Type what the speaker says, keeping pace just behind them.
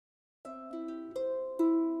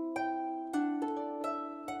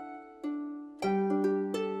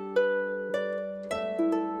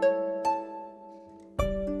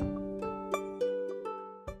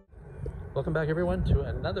Welcome back everyone to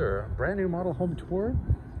another brand new model home tour.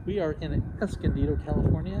 We are in Escondido,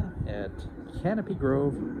 California at Canopy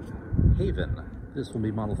Grove Haven. This will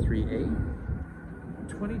be Model 3A,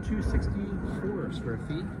 2264 square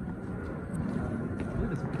feet. I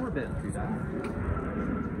believe it's a 4-bed, 3-bath.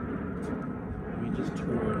 We just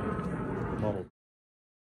toured Model,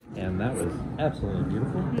 and that was absolutely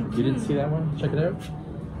beautiful. You didn't see that one? Check it out.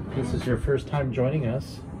 This is your first time joining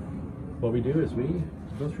us. What we do is we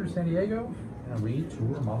go through San Diego and we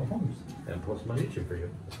tour model homes and post them on YouTube for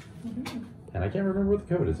you. And I can't remember what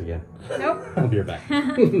the code is again. Nope. I'll be right back.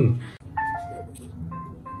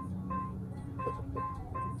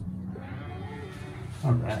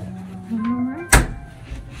 All right.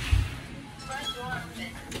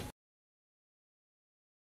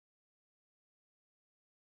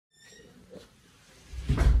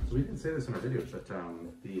 So we didn't say this in our video, but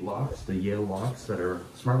the locks, the Yale locks that are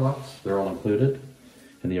smart locks, they're all included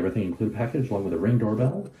in the everything included package, along with a Ring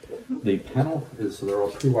doorbell. The panel is, so they're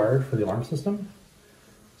all pre-wired for the alarm system.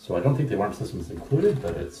 So I don't think the alarm system is included,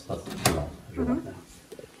 but it's, that's the panel as you're looking at.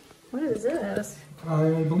 What is this?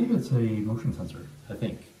 I believe it's a motion sensor, I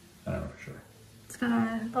think. I don't know for sure. It's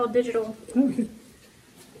kind of all digital. Okay.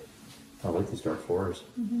 I like these dark floors.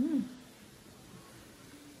 All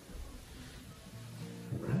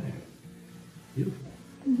right. Beautiful.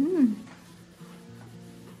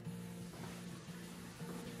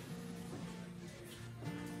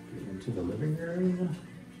 Get into the living area.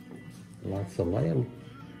 Lots of light.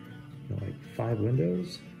 Like 5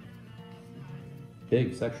 windows.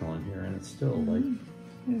 Big sectional in here, and it's still like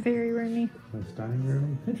Very roomy. nice dining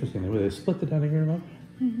room. Interesting the way they split the dining room up.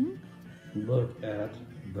 Look at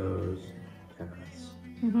those cabinets.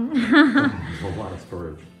 There's a lot of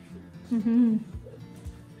storage.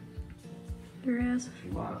 There is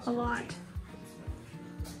Lots. a lot.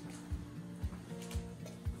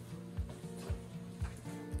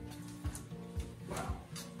 Wow.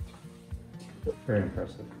 Very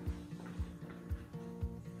impressive.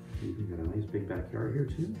 You've got a nice big backyard here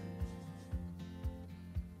too.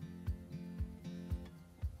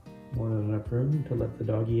 More than enough room to let the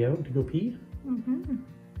doggy out to go pee.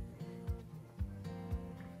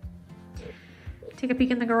 Take a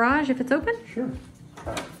peek in the garage if it's open. Sure.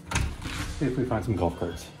 See if we find some golf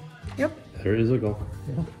carts. Yep. There is a golf cart.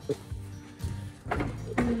 Yeah.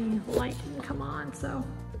 The light can come on, so.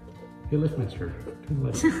 Good lift, mister. Good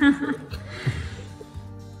lift.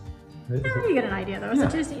 You get an idea though.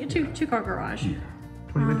 It's a two-car garage.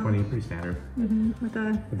 20 by 20, pretty standard. With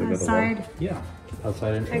a With the side wall. Yeah,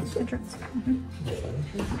 outside entrance. entrance. Outside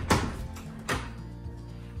entrance.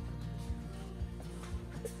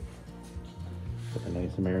 Got a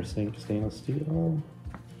nice Amerisink stainless steel.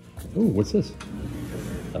 Ooh, what's this?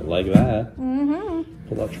 I like that.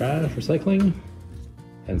 Pull out trash, recycling,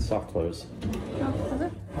 and soft close. Oh, is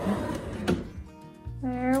it?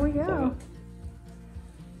 There we go.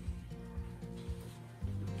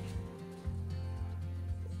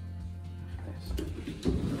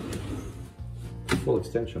 Full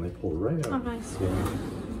extension, they pull right out. Oh, nice. Yeah.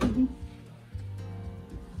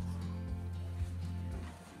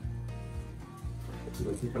 Would you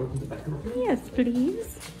like me to open the back door? Yes,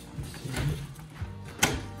 please.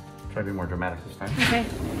 Try to be more dramatic this time. Okay,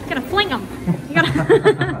 you gotta fling them. You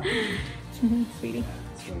gotta. Sweetie.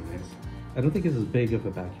 That's really nice. I don't think it's as big of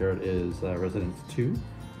a backyard as Residence 2,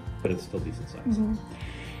 but it's still decent size.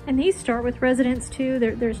 And these start with Residence 2.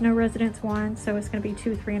 There's no Residence 1, so it's gonna be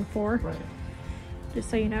 2, 3, and 4. Right. Just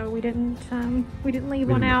so you know, we didn't leave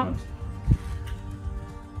one out.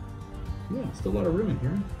 Yeah, still a lot of room in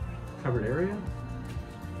here. Covered area.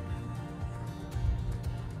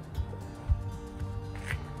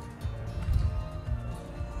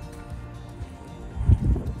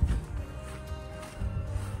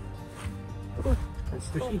 Ooh,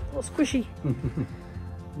 Squishy. a little squishy. A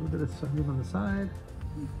little bit of sunroom on the side.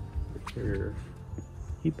 Your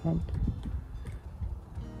heat pump.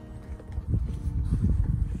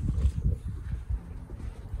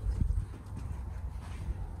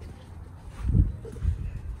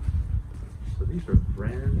 So these are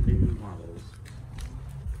brand new models.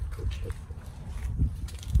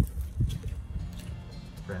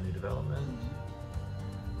 Brand new development.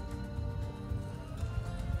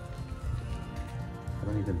 I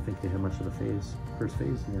don't even think they have much of the first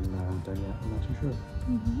phase in done yet. I'm not too sure.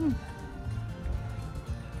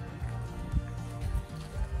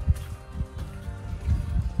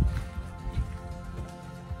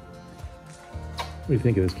 What do you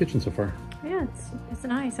think of this kitchen so far? Yeah, it's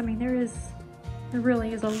nice. I mean, there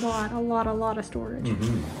really is a lot of storage.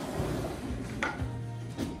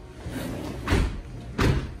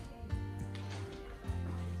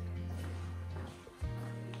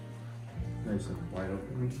 Nice and wide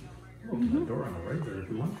open. Open the door on the right there if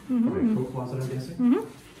you want. Probably a coat closet, I'm guessing.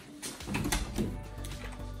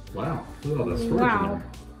 Wow, look at all that storage in there.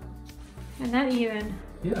 And that even.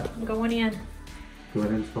 Yeah. Going in.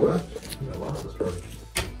 Going into the left. We got lots of storage.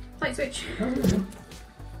 Light switch. Oh, yeah.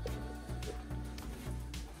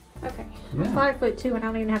 Okay. Yeah. I'm 5'2" and I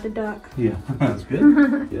don't even have to duck. Yeah, that's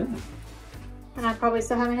good. Yeah. And I probably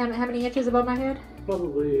still have how many inches above my head?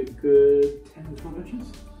 Probably a good 10 to 12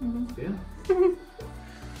 inches. Yeah.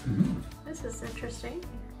 This is interesting.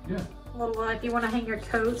 Yeah. A little, if you want to hang your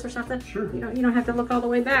coats or something. Sure. You don't have to look all the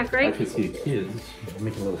way back, right? I can see kids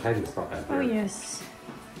make a little hiding spot out there. Oh yes.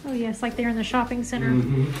 Oh yes, like they're in the shopping center.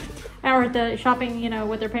 Or at the shopping, you know,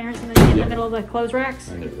 with their parents in the middle of the clothes racks.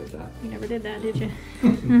 I never did that. You never did that, did you?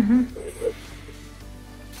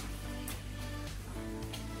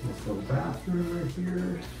 This little bathroom right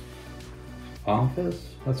here. Office.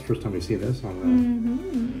 That's the first time we see this on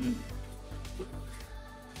the...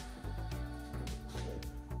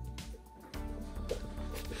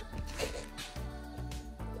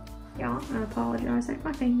 Y'all, I apologize. Like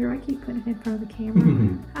my finger, I keep putting it in front of the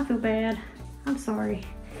camera. I feel bad. I'm sorry.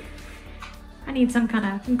 I need some kind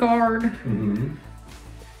of guard.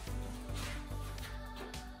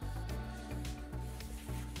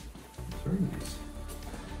 Very nice.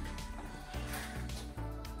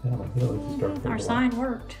 Yeah, like really start Our sign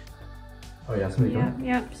worked. Oh yeah, somebody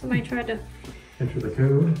Yep. Somebody tried to enter the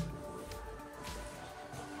code.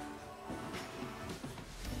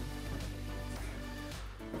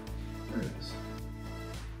 There it is.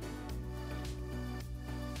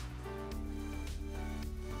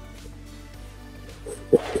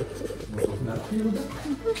 Open that up a little bit.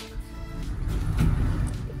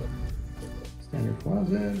 Standard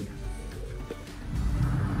closet.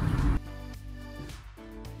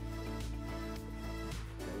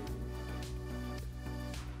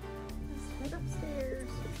 Let's head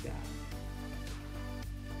upstairs.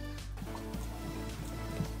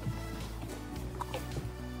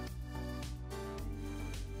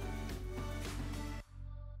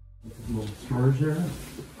 A little storage there.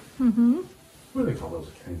 What do they call those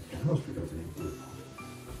kinds? Those because they include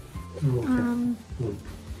little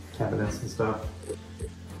cabinets and stuff.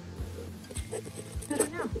 I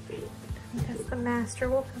don't know. That's the master.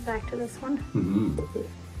 We'll come back to this one.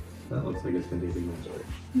 That looks like it's going to be a big master.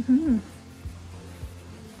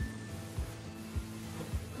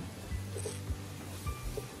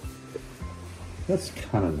 That's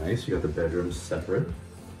kind of nice. You got the bedrooms separate,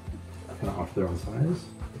 kind of off their own size.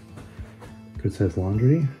 Good size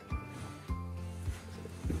laundry.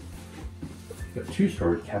 Got 2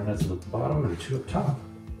 storage cabinets at the bottom and 2 up top.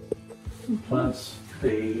 Plus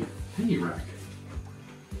a mini rack.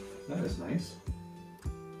 That is nice.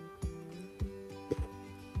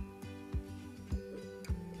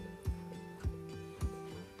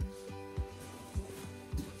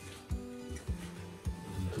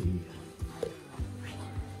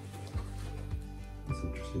 That's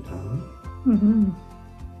interesting tile.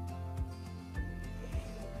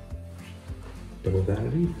 Double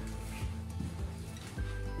vanity.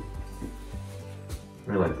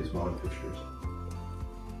 I like these modern pictures.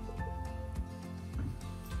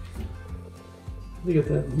 Look at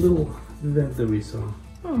that little vent that we saw.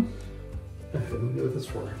 Okay, let me go with this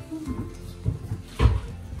for.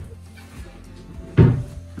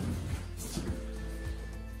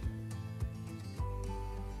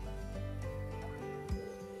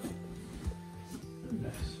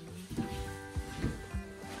 Nice.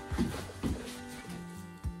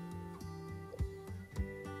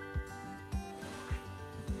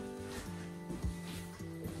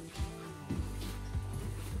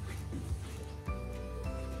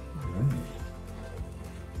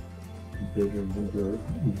 Bigger.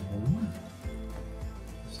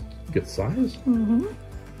 Good size.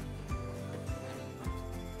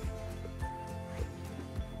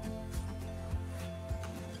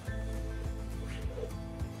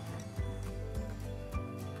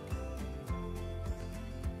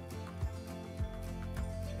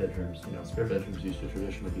 Bedrooms, spare bedrooms used to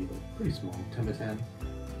traditionally be pretty small, 10 by 10,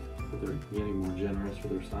 but they're getting more generous for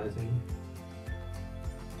their sizing.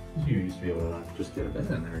 You used to be able to just get a bed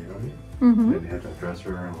in there, you know what I mean? Maybe have a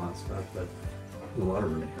dresser and all that stuff, but there's a lot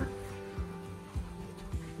of room in here.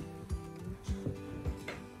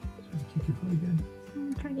 Trying to keep your foot again.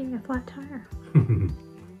 I'm trying to give you a flat tire.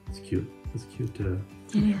 It's cute. It's cute. It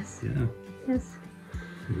is. Yeah. Yes.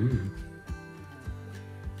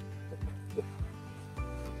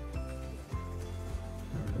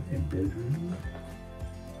 Alright, bedroom.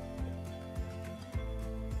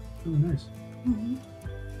 Oh, nice.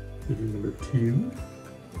 Bedroom number 2.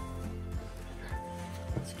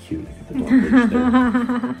 That's cute. I got the dog bridge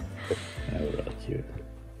there. That was really cute.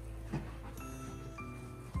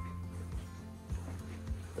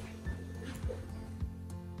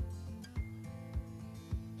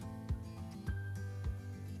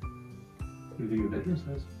 What do you think of the bedroom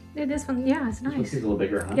size? Yeah, this one, yeah, it's nice. This one's a little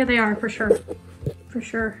bigger, huh? Yeah, they are, for sure. For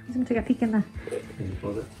sure. I'm gonna take a peek in the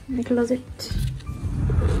closet. In the closet.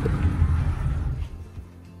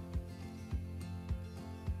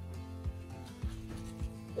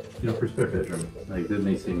 You know, for a spare bedroom, like that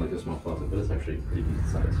may seem like a small closet, but it's actually pretty decent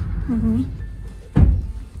size. Mm-hmm.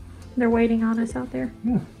 They're waiting on us out there.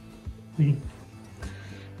 Yeah.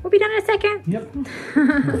 We'll be done in a second. Yep. All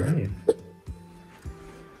right.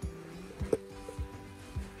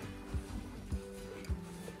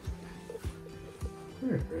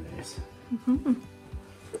 Very, very nice. Mm-hmm.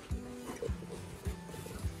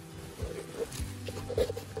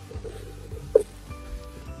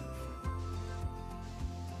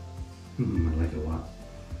 I like it a lot.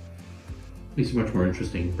 Makes it much more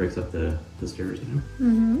interesting. Breaks up the stairs, you know?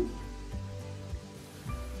 Mm-hmm.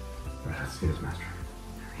 Right, let's see this master.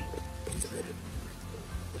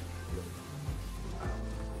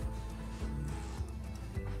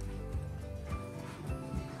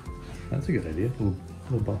 That's a good idea. A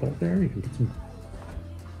little bump up there. You can put some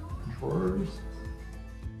drawers.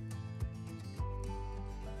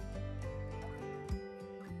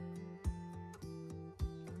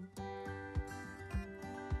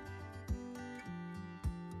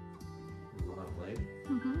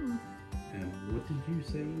 Mm-hmm. And what did you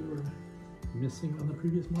say you were missing on the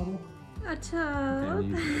previous model? A tub.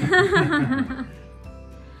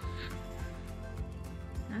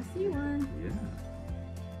 I see one. Yeah.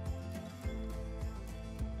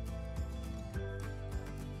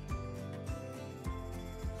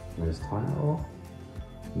 Nice tile.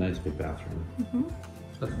 Nice big bathroom. Mm-hmm.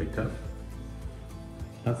 That's a big tub.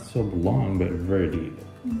 Not so long, but very deep.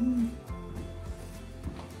 Mm-hmm.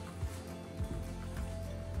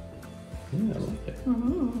 Yeah, I like it.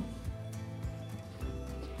 Mm-hmm.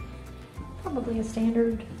 Probably a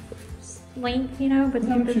standard length, you know, but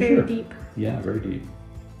Yeah, they're for very sure. deep. Yeah, very deep.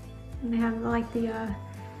 And they have like the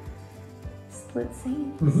split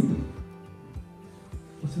sinks. Mm-hmm.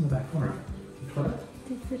 What's in the back corner? The toilet?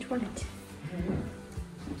 The toilet.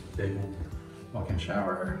 Big walk-in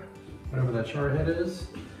shower. Whatever that shower head is.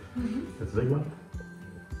 Mm-hmm. That's a big one.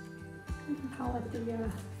 You can call it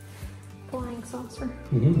the flying saucer.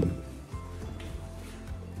 Mm-hmm.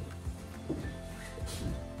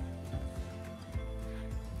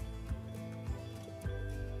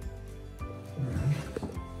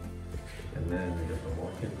 And then we got the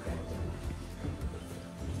walk-in closet.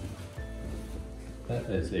 That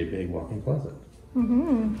is a big walk-in closet.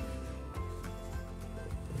 Mm-hmm.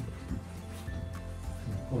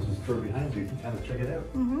 Close this door behind you, you can kind of check it out.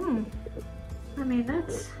 Mm-hmm. I mean,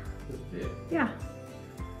 that's, It's big. yeah.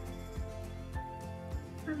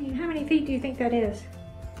 I mean, how many feet do you think that is?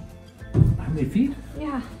 How many feet?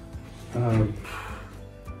 Yeah.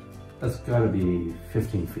 That's got to be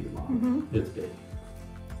 15 feet long. Mm-hmm. It's big.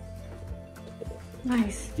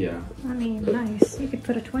 Nice. Yeah. I mean, nice. You could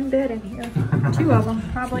put a twin bed in here. Two of them,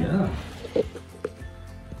 probably. Yeah. What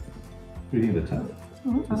do you think of the tub?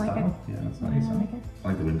 Mm-hmm. I like it. Yeah, that's Yeah, nice. I like it. I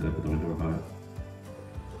like the window, put the window above it.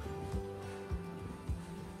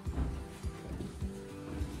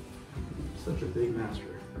 Such a big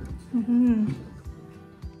master. Mm-hmm.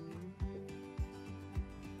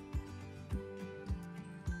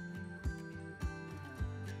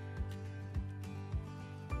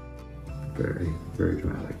 Very, very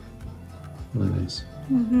dramatic. Really nice.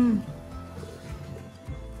 Mm-hmm.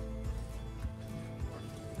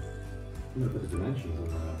 I'm gonna put the dimensions in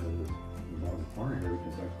the bottom corner here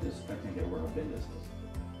because I just can't get where how big this is.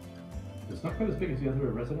 It's not quite as big as the other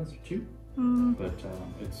residence or two, Mm-hmm. but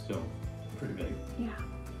it's still pretty big. Yeah.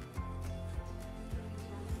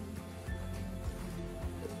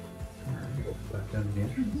 Alright, back down to the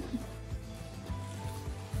entrance.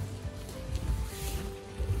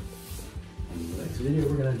 And the next video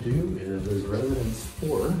we're gonna do is residence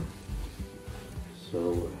 4.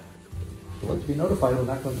 So if you'd like to be notified when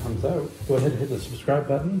that one comes out, go ahead and hit the subscribe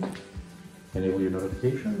button, enable your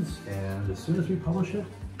notifications, and as soon as we publish it,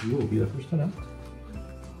 you will be the first to know.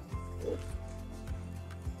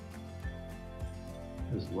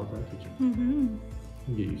 I just love that kitchen. Mm-hmm.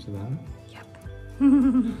 You get used to that. Yep.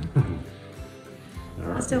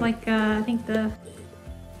 All I still like, I think the...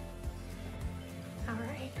 All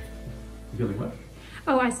right. You feeling what?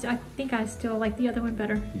 Oh, I think I still like the other one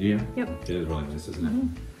better. Yeah. Yep. It is really nice, isn't it?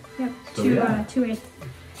 Mm-hmm. Yep. So, yeah. 2A.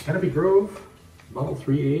 Canopy Grove, Model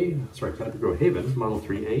 3A, sorry, Canopy Grove Haven, Model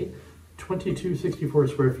 3A, 2264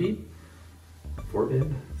 square feet, 4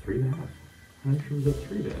 bed, 3 bath. I'm not sure it was a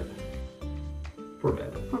 3 bed. 4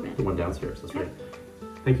 bed. 4 bed. The one downstairs, that's Yep. right.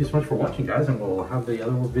 Thank you so much for watching, guys, and we'll have the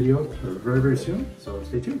other video very, very soon. So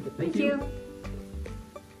stay tuned. Thank you.